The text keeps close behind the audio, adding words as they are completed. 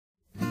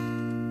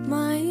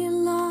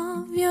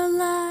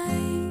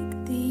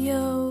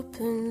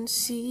and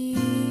sea,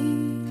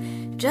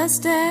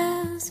 just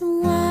as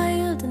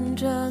wild and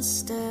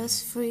just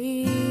as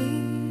free.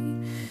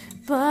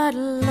 But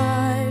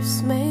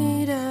life's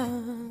made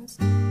us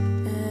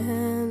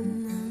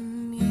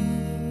enemies.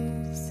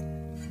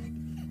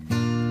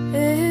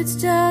 It's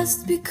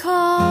just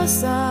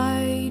because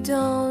I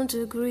don't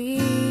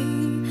agree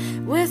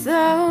with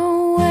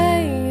the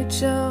way you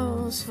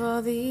chose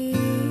for thee.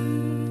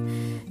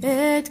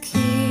 It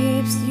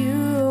keeps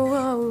you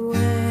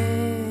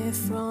away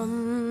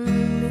from me,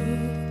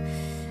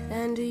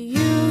 and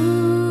you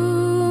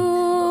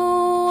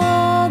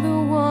are the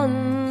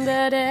one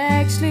that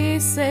actually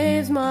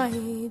saves my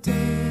day.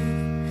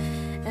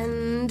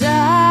 And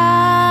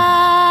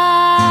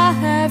I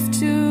have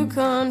to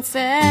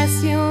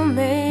confess, you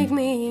make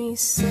me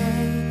say,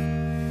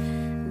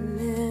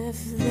 and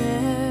if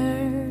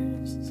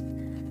there's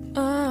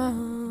a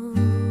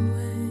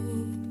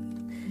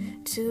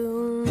way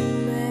to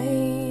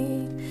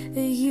make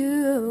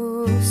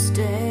you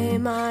stay,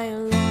 my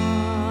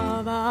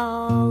love,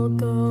 I'll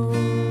go.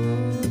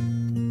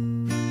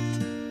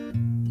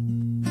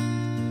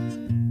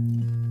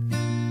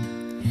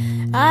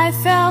 I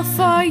fell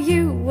for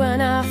you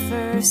when I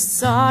first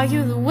saw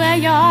you, the way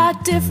you're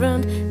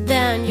different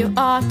than you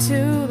ought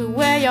to, the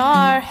way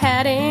you're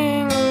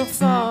heading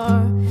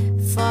for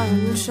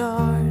foreign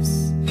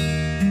shores.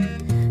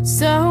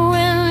 So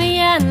in the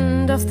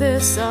end of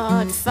this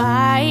odd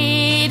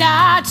fight,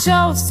 I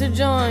chose to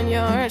join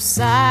your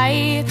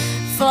side,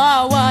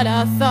 for what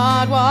I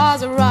thought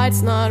was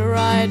right's not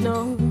right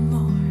no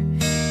more.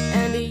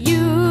 And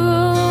you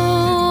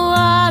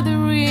are the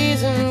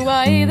reason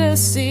why the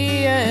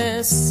sea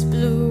is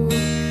blue.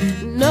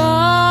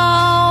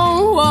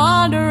 No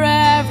wonder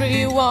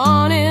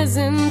everyone is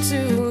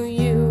into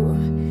you.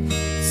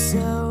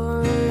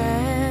 So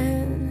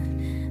let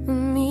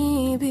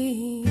me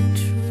be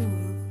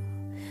true.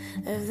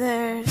 If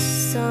there's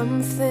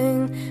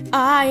something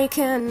I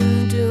can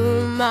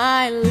do,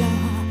 my